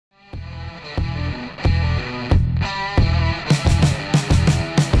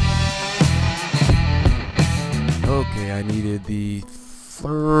I needed the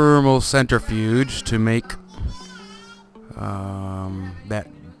thermal centrifuge to make that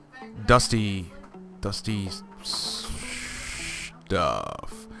dusty stuff.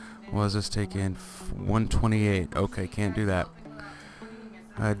 What was this taking? 128. Okay, can't do that.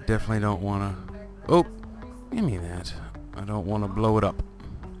 I definitely don't want to... Oh, give me that. I don't want to blow it up.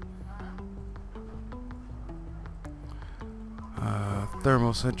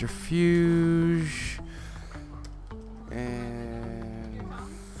 Thermal centrifuge and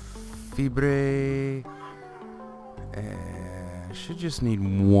fibre. Should just need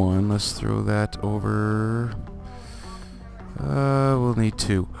one. Let's throw that over. We'll need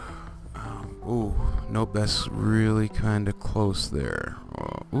two. Ooh, nope, that's really kind of close there.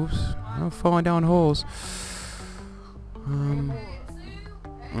 Oops, I'm falling down holes.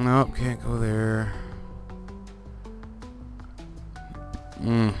 Nope, can't go there.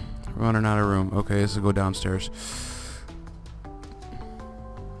 Running out of room. Okay, this will go downstairs.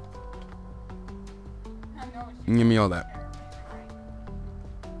 Give me all that.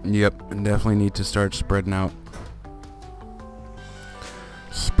 Yep, definitely need to start spreading out.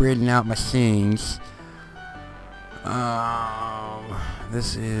 Spreading out my things.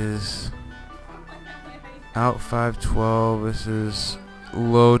 This is out 512. This is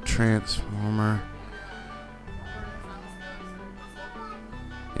low transformer.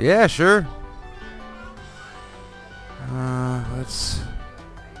 Yeah, sure.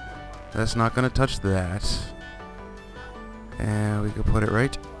 That's not gonna touch that. And we can put it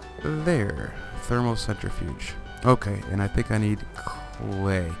right there. Thermal centrifuge. Okay, and I think I need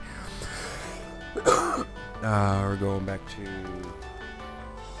clay. We're going back to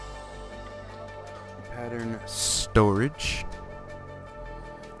pattern storage.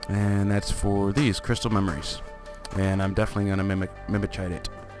 And that's for these crystal memories. And I'm definitely gonna mimicite it.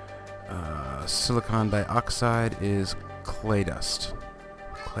 Silicon dioxide is clay dust.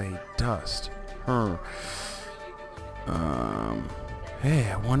 Clay dust.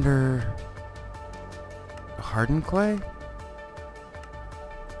 Hey, I wonder... hardened clay?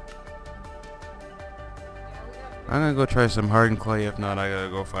 I'm gonna go try some hardened clay. If not, I gotta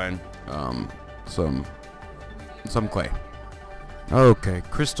go find some clay. Okay,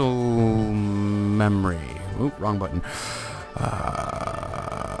 crystal memory. Oop, wrong button.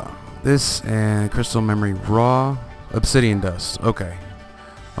 This and crystal memory raw obsidian dust. Okay.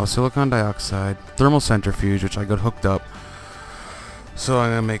 Oh, silicon dioxide, thermal centrifuge, which I got hooked up. So I'm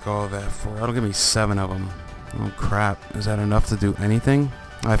gonna make all of that for. That'll give me 7 of them. Oh crap! Is that enough to do anything?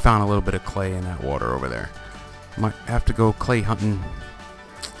 I found a little bit of clay in that water over there. Might have to go clay hunting.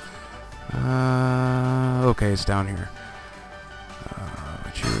 Okay, it's down here.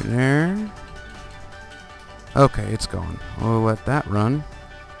 Put you in there. Okay, it's going. We'll let that run.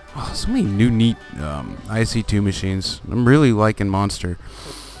 Oh, so many new neat IC2 machines. I'm really liking Monster.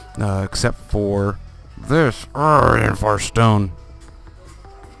 Except for this reinforced stone.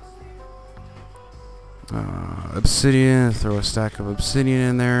 Obsidian. Throw a stack of obsidian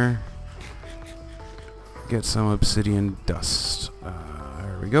in there. Get some obsidian dust.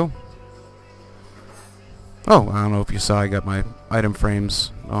 There we go. Oh, I don't know if you saw, I got my item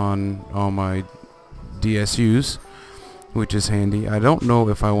frames on all my DSUs, which is handy. I don't know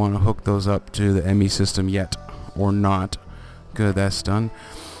if I want to hook those up to the ME system yet or not. Good, that's done.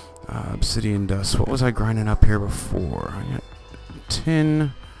 Obsidian dust. What was I grinding up here before? I got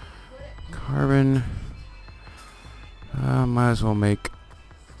tin, carbon. Might as well make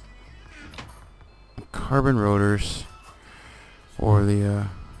carbon rotors or the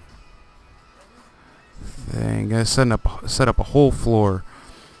thing. Gonna set up a whole floor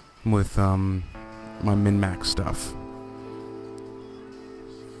with my min-max stuff.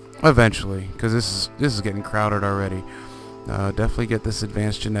 Eventually, because this is getting crowded already. Definitely get this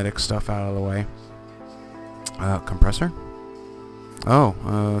advanced genetic stuff out of the way. Compressor?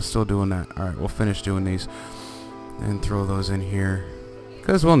 Oh, still doing that. Alright, we'll finish doing these and throw those in here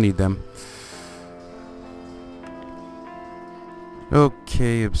because we'll need them.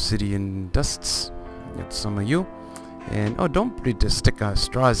 Okay, obsidian dusts. Get some of you. And oh, don't need to stick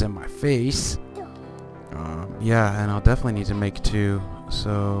straws in my face. Yeah, and I'll definitely need to make 2.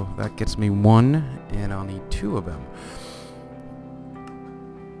 So that gets me 1, and I'll need 2 of them.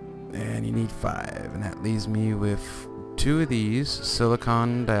 And you need 5, and that leaves me with 2 of these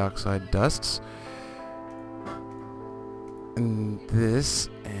silicon dioxide dusts. And this,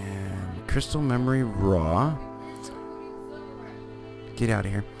 and crystal memory raw. Get out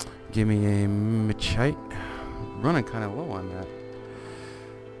of here. Give me a machite. Running kind of low on that.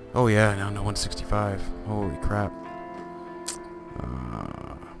 Oh yeah, now no 165. Holy crap.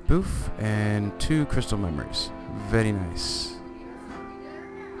 Boof, and 2 crystal memories. Very nice.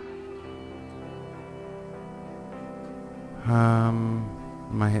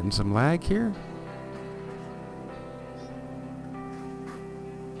 Am I hitting some lag here?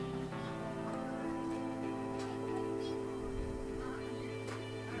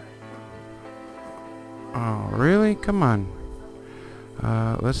 Oh, really? Come on.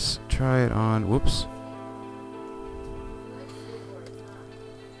 Let's try it on... Whoops.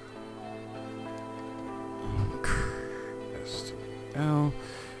 L.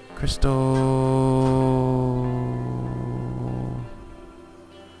 Crystal...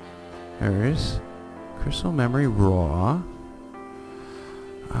 There it is. Crystal memory raw.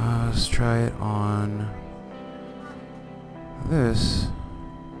 Let's try it on... this.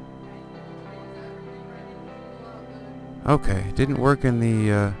 Okay, didn't work in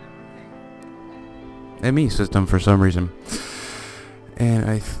the ME system for some reason. And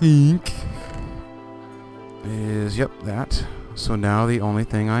I think is, yep, that. So now the only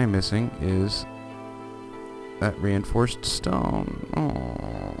thing I'm missing is that reinforced stone.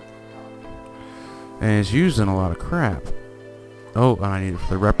 Oh. And it's using a lot of crap. Oh, and I need it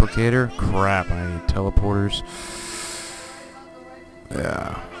for the replicator. Crap, I need teleporters.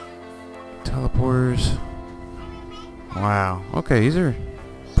 Yeah. Teleporters. Wow. Okay, these are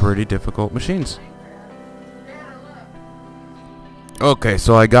pretty difficult machines. Okay,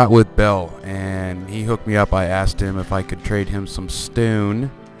 so I got with Bell, and he hooked me up. I asked him if I could trade him some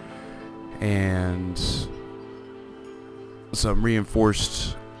stone and some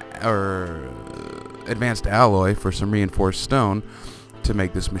reinforced or advanced alloy for some reinforced stone to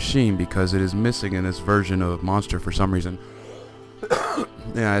make this machine, because it is missing in this version of Monster for some reason.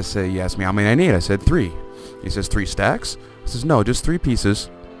 And I say, he asked me how many I need. I said 3. He says 3 stacks. I says no, just 3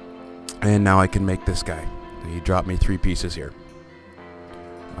 pieces, and now I can make this guy. He dropped me 3 pieces here.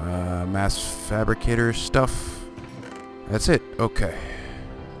 Mass fabricator stuff. That's it. Okay.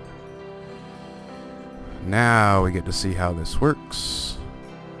 Now we get to see how this works.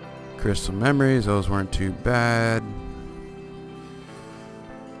 Crystal memories, those weren't too bad.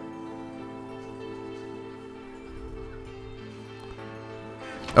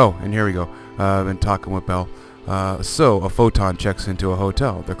 Oh, and here we go. I've been talking with Bell. So, a photon checks into a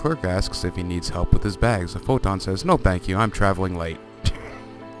hotel. The clerk asks if he needs help with his bags. The photon says, no thank you, I'm traveling late.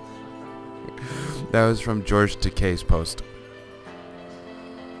 That was from George Takei's post.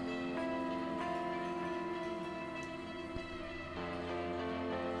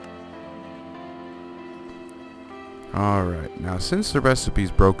 Alright, now since the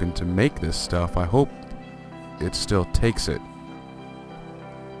recipe's broken to make this stuff, I hope it still takes it.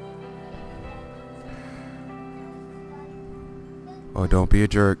 Oh, don't be a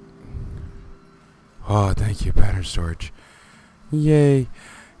jerk. Oh, thank you, pattern storage. Yay.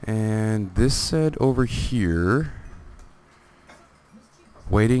 And this said over here,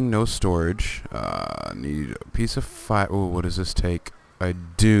 waiting, no storage. Need a piece of fire. Oh, what does this take? I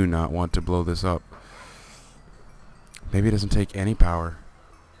do not want to blow this up. Maybe it doesn't take any power.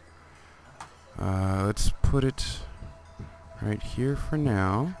 Let's put it right here for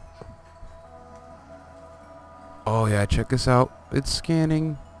now. Oh yeah, check this out. It's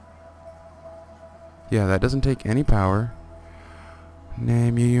scanning. Yeah, that doesn't take any power.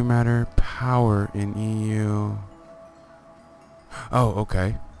 Name EU matter power in EU. Oh,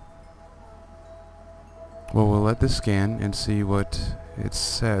 okay. Well, we'll let this scan and see what it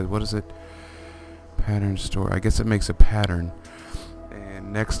says. What is it? Pattern store. I guess it makes a pattern.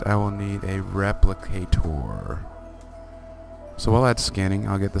 And next I will need a replicator. So while that's scanning,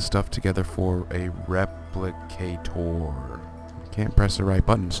 I'll get the stuff together for a replicator. Can't press the right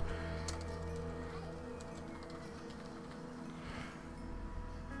buttons.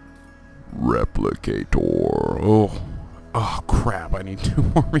 Replicator. Oh crap, I need 2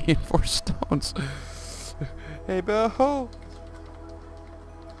 more reinforced stones. Hey, Beho.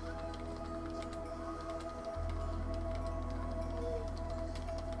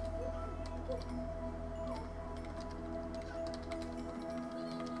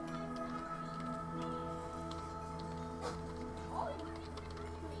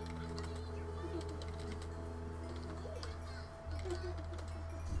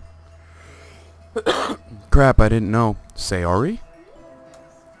 Crap, I didn't know. Sayori?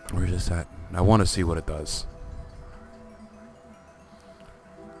 Where is that? I want to see what it does.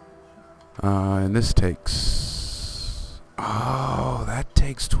 And this takes... Oh, that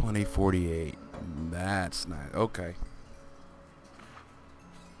takes 2048. That's not... Okay.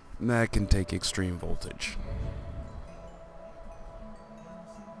 That can take extreme voltage.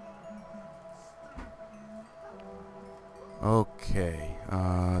 Okay.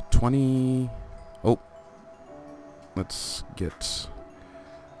 20... Oh. let's get...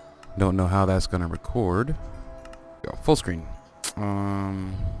 Don't know how that's gonna record. Go, full screen.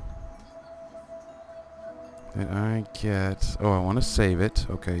 Did I get... Oh, I want to save it.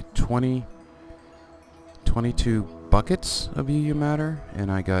 Okay, 22 buckets of UU matter,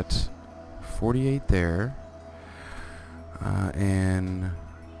 and I got 48 there. And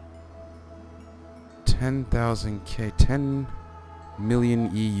 10,000 K, 10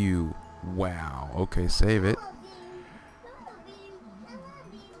 million EU. Wow. Okay, save it.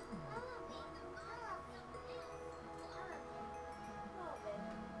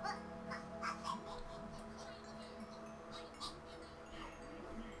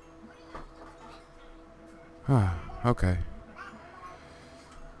 Okay.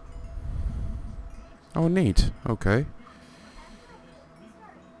 Oh, neat. Okay.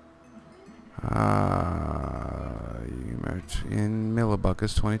 In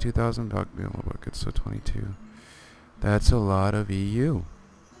millibuckets, 22,000 millibuckets, so 22. That's a lot of EU.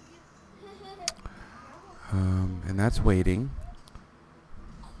 And that's waiting.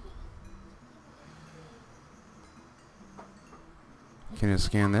 Can you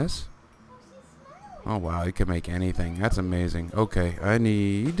scan this? Oh wow, you can make anything. That's amazing. Okay, I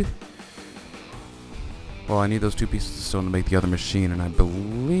need... Well, I need those 2 pieces of stone to make the other machine, and I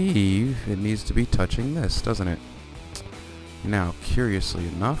believe it needs to be touching this, doesn't it? Now, curiously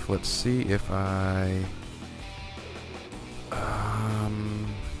enough, let's see if I...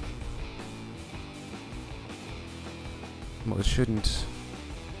 Well, it shouldn't...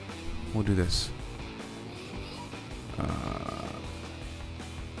 We'll do this.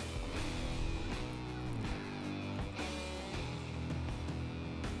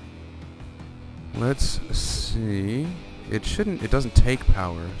 Let's see. It shouldn't... It doesn't take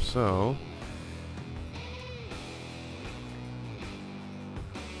power, so...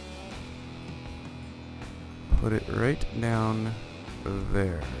 Put it right down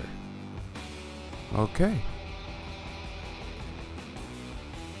there. Okay.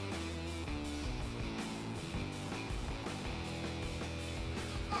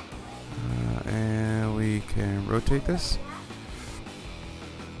 And we can rotate this.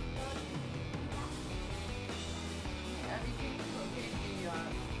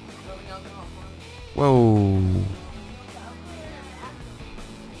 Whoa.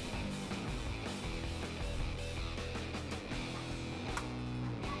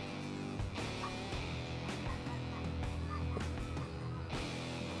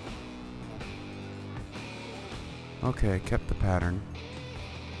 Okay, I kept the pattern.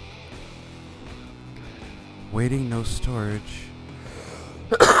 Waiting, no storage.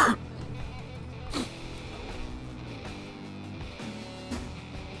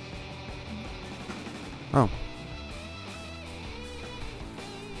 Oh.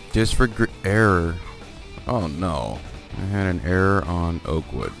 Just for error. Oh no. I had an error on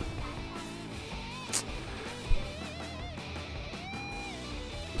Oakwood.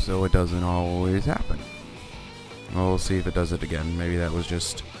 So it doesn't always happen. Well, we'll see if it does it again. Maybe that was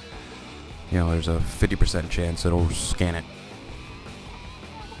just, you know, there's a 50% chance it'll scan it.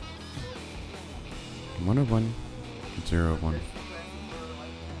 101, 01.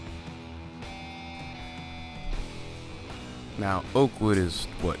 Now, Oakwood is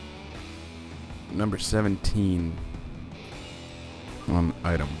what? Number 17 on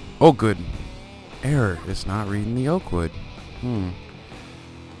item. Oh, good. Error. It's not reading the Oakwood. Yeah, no.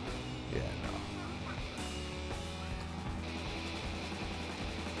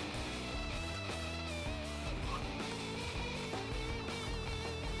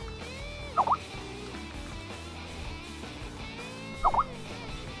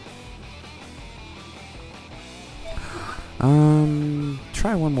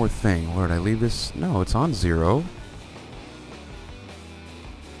 Try one more thing. Where did I leave this? No, it's on 0.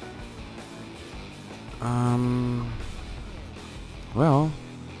 Well.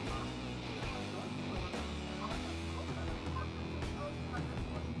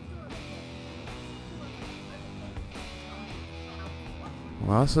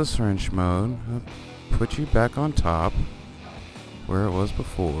 Lost the syringe mode. I'll put you back on top where it was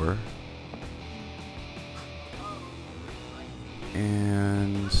before.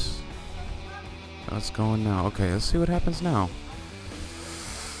 And what's going now? Okay, let's see what happens now.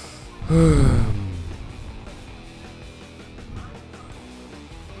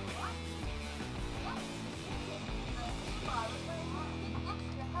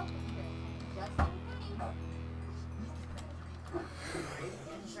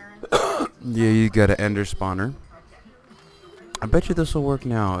 Yeah, you got an ender spawner. I bet you this will work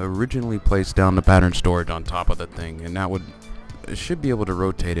now. Originally placed down the pattern storage on top of the thing, and that would... It should be able to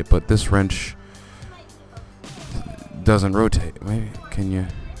rotate it, but this wrench doesn't rotate. Maybe can you?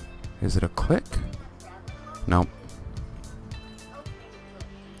 Is it a click? Nope.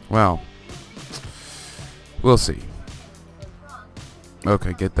 Well, we'll see.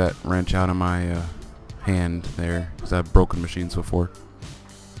 Okay, get that wrench out of my hand there, because I've broken machines before.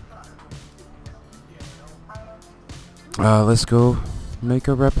 Let's go make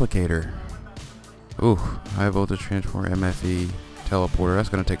a replicator. Ooh, high voltage transformer, MFE, teleporter. That's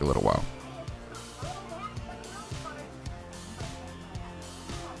gonna take a little while.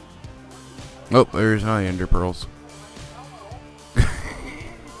 Oh, there's high ender pearls.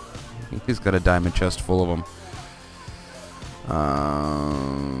 He's got a diamond chest full of them.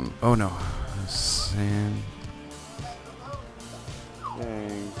 Oh no, sand.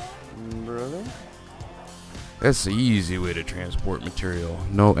 Dang, brother. That's the easy way to transport material.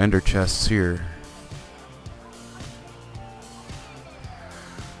 No ender chests here.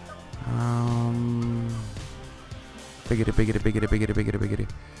 Biggity.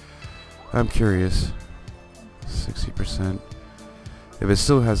 I'm curious. 60%. If it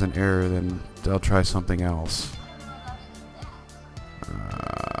still has an error, then I'll try something else.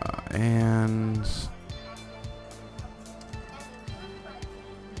 And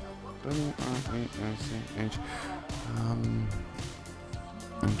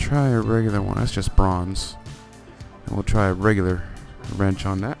and try a regular one. That's just bronze. And we'll try a regular wrench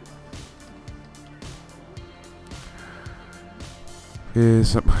on that.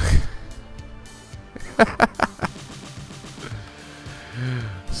 Is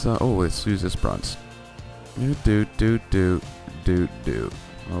so let's use this bronze. Do.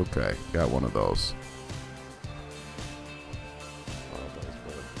 Okay, got one of those.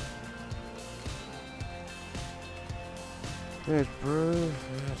 Yes, bro.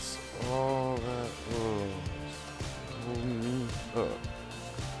 That's all that was. Hold me up.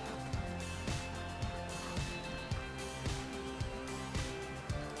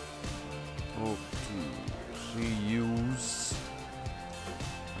 Okay, see yous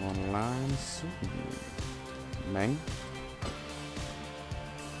online soon, man.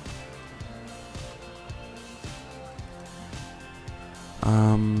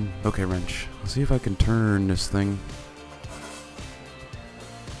 Okay, wrench. Let's see if I can turn this thing.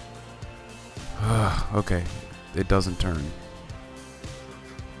 Okay, it doesn't turn.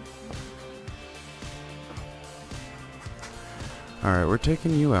 Alright, we're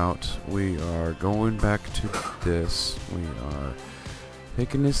taking you out. We are going back to this. We are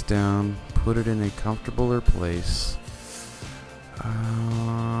taking this down, put it in a comfortabler place.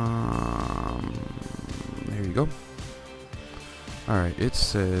 There you go. Alright, it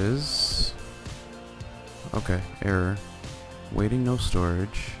says... Okay, error. Waiting no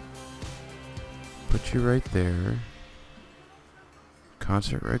storage. Put you right there.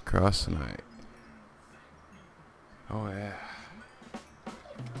 Concert Red Cross tonight. Oh yeah.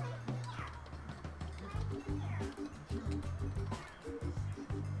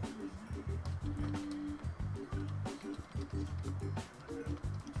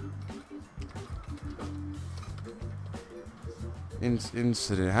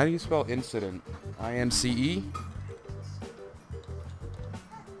 Incident. How do you spell incident? I-N-C-E?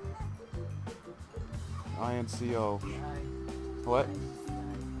 I-N-C-O. What?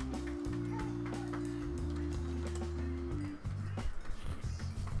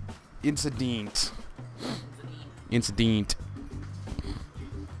 Incident. Incident.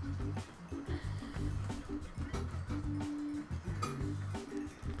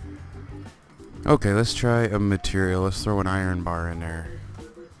 Okay, let's try a material. Let's throw an iron bar in there.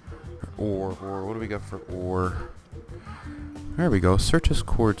 Ore. What do we got for ore? There we go. Search as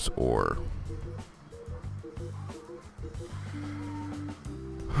quartz ore.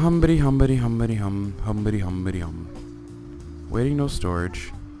 Humbity hum. Waiting no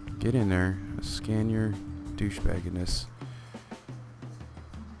storage. Get in there. Scan your douchebagginess.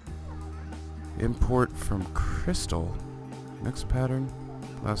 Import from crystal. Next pattern.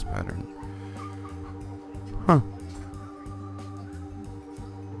 Last pattern. Huh.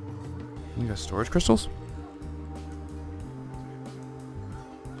 You got storage crystals?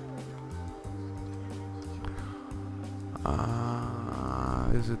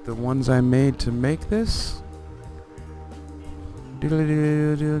 Is it the ones I made to make this?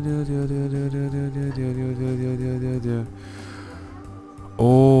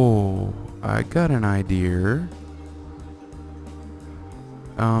 Oh, I got an idea.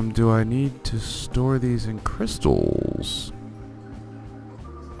 Do I need to store these in crystals?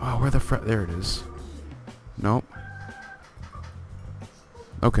 Oh, where the there it is. Nope.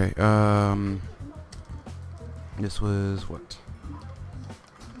 Okay, this was what?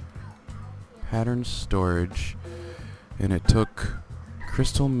 Pattern storage. And it took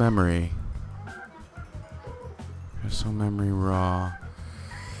crystal memory. Crystal memory raw.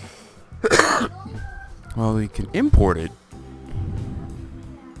 Well, we can import it.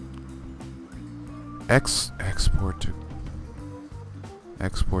 Export to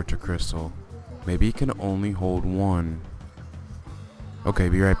crystal. Maybe it can only hold one. Okay,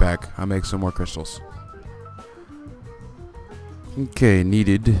 be right back. I'll make some more crystals. Okay,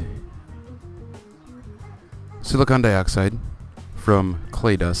 needed silicon dioxide from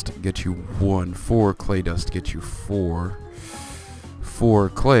clay dust. Get you 1. 4 clay dust. Get you 4. 4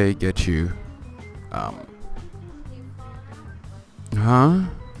 clay. Get you huh?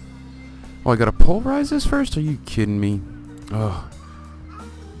 Oh, I gotta pulverize this first? Are you kidding me? Oh.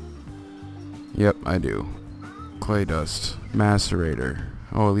 Yep, I do. Clay dust. Macerator.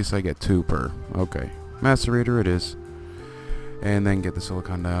 Oh, at least I get 2 per. Okay. Macerator it is. And then get the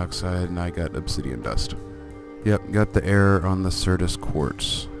silicon dioxide, and I got obsidian dust. Yep, got the error on the Certus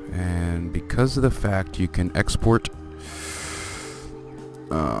quartz. And because of the fact you can export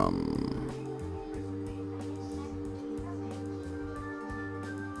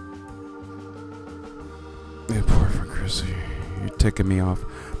import for crystal. You're ticking me off.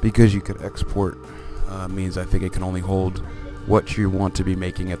 Because you could export means I think it can only hold what you want to be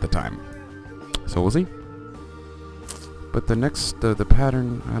making at the time. So we'll see. But the next, the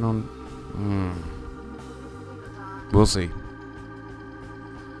pattern, I don't... We'll see.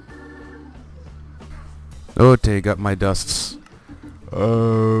 Okay, got my dusts.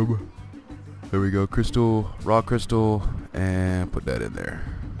 There we go. Crystal, raw crystal, and put that in there.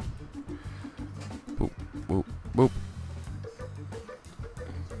 Boop, boop, boop.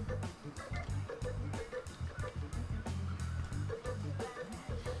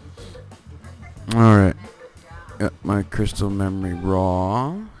 Alright. Got my crystal memory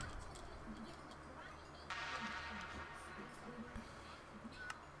raw.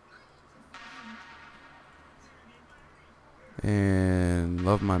 And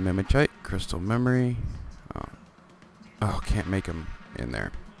love my memechite, crystal memory. Oh, can't make them in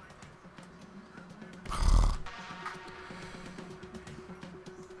there.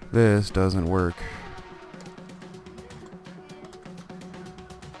 This doesn't work.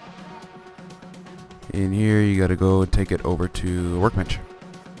 In here, you gotta go take it over to the workbench.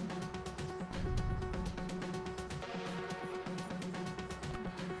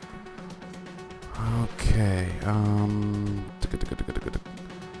 Okay,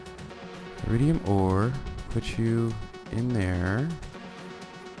 iridium ore, put you in there.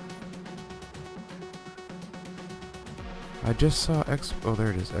 I just saw oh,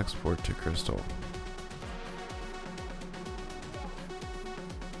 there it is, export to crystal.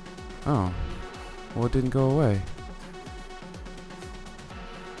 Oh, well, it didn't go away.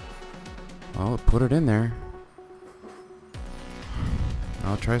 Well, put it in there.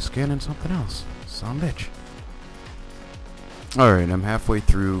 I'll try scanning something else. Son of a bitch. Alright, I'm halfway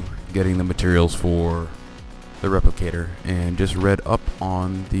through getting the materials for the replicator and just read up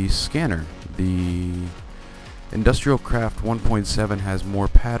on the scanner. The Industrial Craft 1.7 has more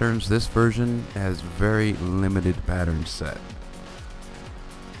patterns. This version has very limited pattern set.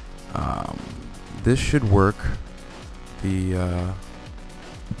 This should work. The I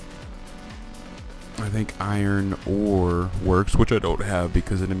think iron ore works, which I don't have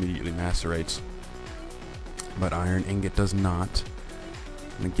because it immediately macerates. But iron ingot does not.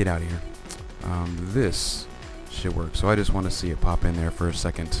 I'm gonna get out of here. This should work. So I just want to see it pop in there for a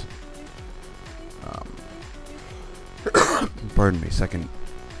second. Pardon me, second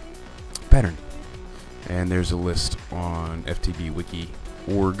pattern. And there's a list on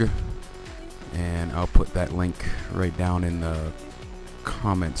ftbwiki.org. And I'll put that link right down in the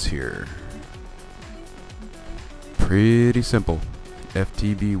comments here. Pretty simple.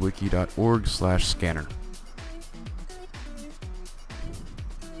 ftbwiki.org/scanner.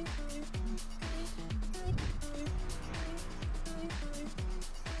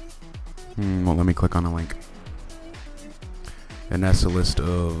 Well, let me click on the link. And that's a list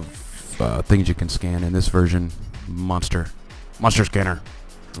of things you can scan in this version. Monster scanner.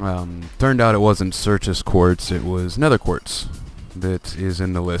 Turned out it wasn't Certus quartz, it was nether quartz that is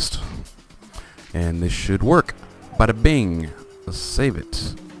in the list. And this should work. Bada bing. Let's save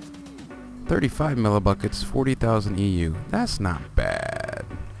it. 35 millibuckets, 40,000 EU. That's not bad.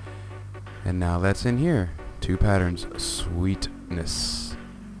 And now that's in here. 2 patterns. Sweetness.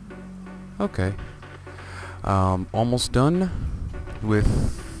 Okay. Almost done with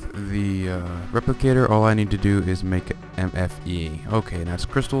the replicator. All I need to do is make MFE. Okay, that's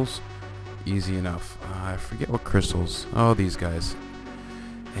crystals. Easy enough. I forget what crystals. Oh, these guys.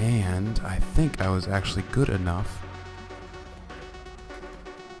 And I think I was actually good enough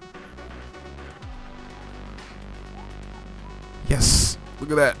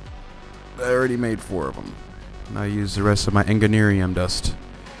Look at that. I already made 4 of them. And I used the rest of my iridium dust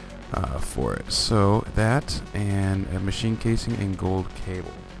for it. So that and a machine casing and gold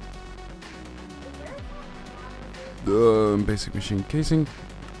cable. Basic machine casing.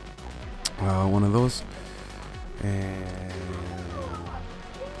 One of those. And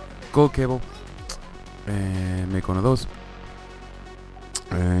gold cable. And make one of those.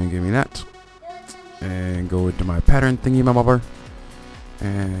 And give me that. And go into my pattern thingy bobber.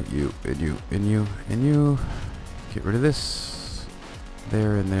 And you, and you, and you, and you. Get rid of this.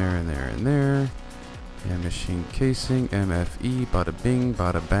 There, and there, and there, and there. And machine casing, MFE, bada bing,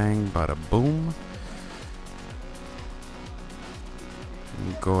 bada bang, bada boom.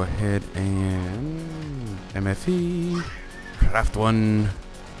 And go ahead and MFE. Craft one.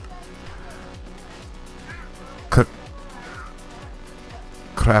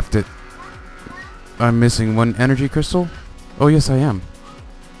 Craft it. I'm missing 1 energy crystal. Oh yes, I am.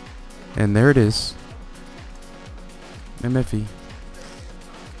 And there it is. MFE.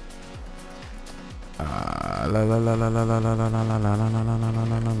 La la la la la la la la la la la la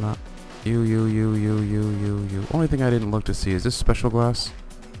la la la. You. Only thing I didn't look to see is this special glass,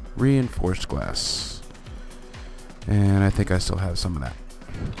 reinforced glass, and I think I still have some of that.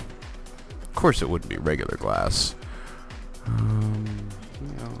 Of course, it wouldn't be regular glass.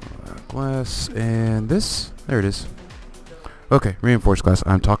 Glass and this. There it is. Okay, reinforced glass.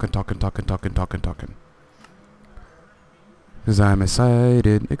 I'm talking. Because I'm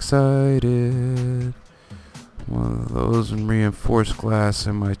excited. One of those and reinforced glass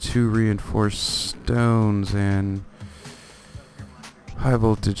and my 2 reinforced stones and high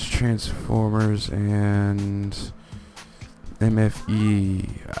voltage transformers and MFE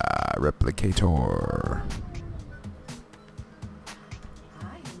replicator.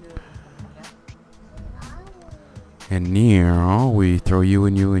 And now we throw you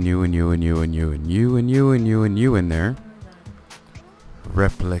and you and you and you and you and you and you and you and you and you in there.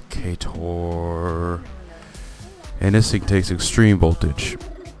 Replicator. And this thing takes extreme voltage,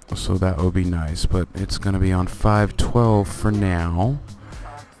 so that would be nice, but it's gonna be on 512 for now.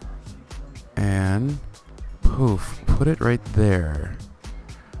 And poof, put it right there.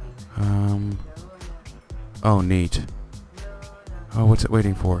 Oh, neat. Oh, what's it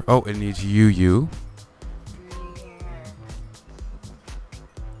waiting for? Oh, it needs UU.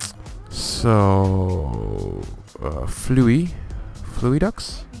 So,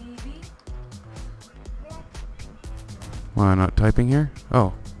 Fluidux? Why am I not typing here?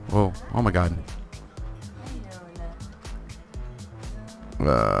 Oh, whoa, oh my god.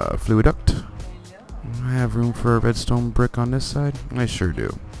 Fluiduct. I have room for a redstone brick on this side? I sure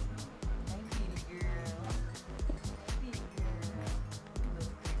do.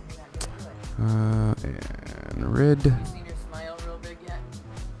 And red.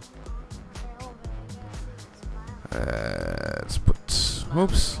 Let's put,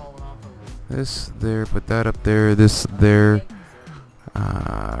 oops, this there, put that up there, this there,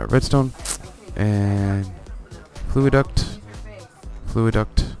 redstone, and fluiduct,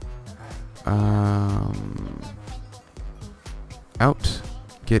 out,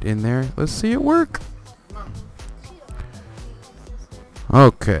 get in there, let's see it work.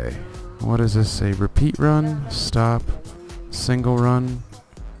 Okay, what does this say? Repeat run, stop, single run,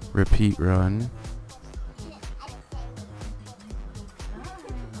 repeat run.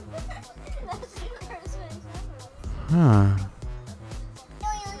 Huh.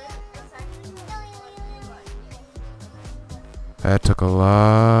 That took a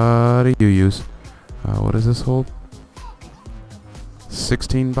lot of UUs. What does this hold?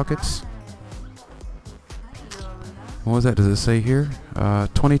 16 buckets? What was that? Does it say here?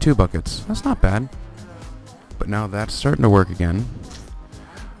 22 buckets. That's not bad. But now that's starting to work again.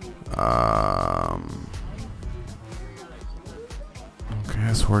 Okay,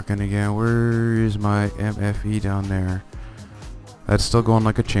 that's working again. Where is my MFE down there? That's still going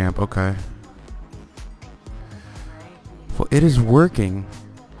like a champ. Okay. Well, it is working.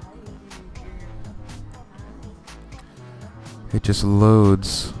 It just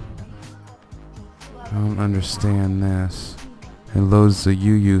loads. I don't understand this. It loads the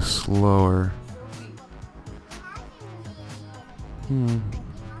UU slower.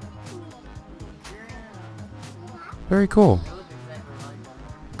 Very cool.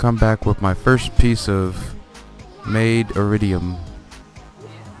 Come back with my first piece of made iridium.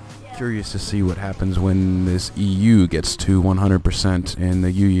 Curious to see what happens when this EU gets to 100% and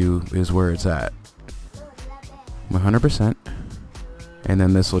the UU is where it's at. 100%. And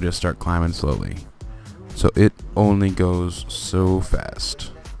then this will just start climbing slowly. So it only goes so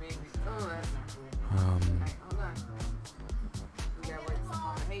fast.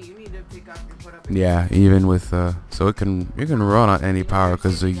 Yeah, even with so you can run on any power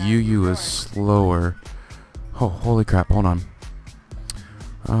because the UU is slower. Oh, holy crap! Hold on.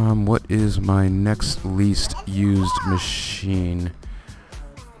 What is my next least used machine?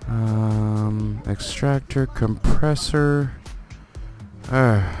 Extractor, compressor.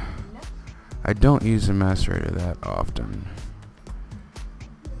 I don't use a macerator that often.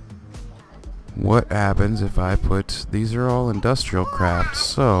 What happens if I put... These are all industrial crafts,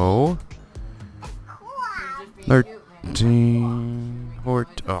 so... 13...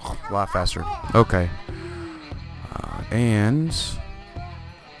 14... Oh, a lot faster. Okay. And...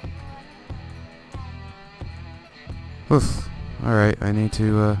 Oof. Alright, I need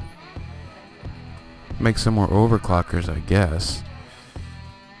to make some more overclockers, I guess.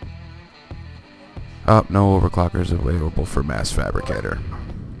 Oh, no overclockers available for mass fabricator.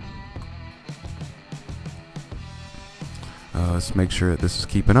 Let's make sure that this is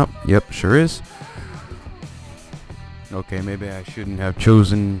keeping up. Yep, sure is. Okay, maybe I shouldn't have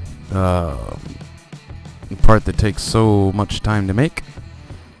chosen the part that takes so much time to make.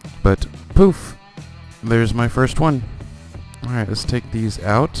 But poof, there's my first one. Alright, let's take these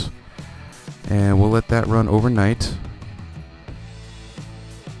out. And we'll let that run overnight.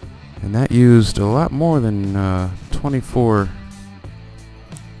 And that used a lot more than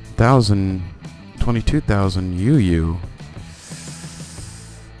 22,000 UU.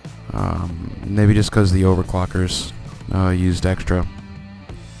 Maybe just because the overclockers used extra.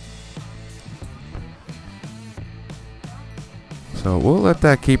 So we'll let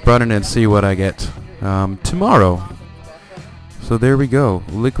that keep running and see what I get tomorrow. So there we go.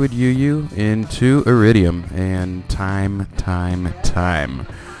 Liquid UU into iridium. And time.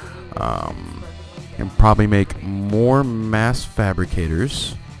 And probably make more mass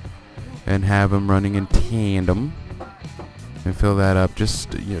fabricators and have them running in tandem and fill that up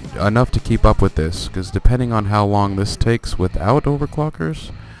just enough to keep up with this, because depending on how long this takes without overclockers,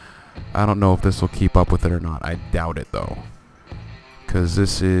 I don't know if this will keep up with it or not. I doubt it though, because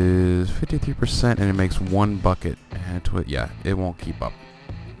this is 53% and it makes one bucket, and yeah, it won't keep up.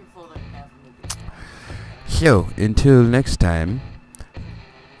 So until next time,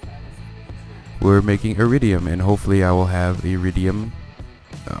 we're making iridium, and hopefully I will have iridium,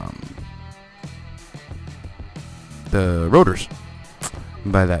 the rotors,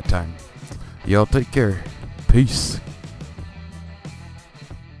 by that time. Y'all take care. Peace.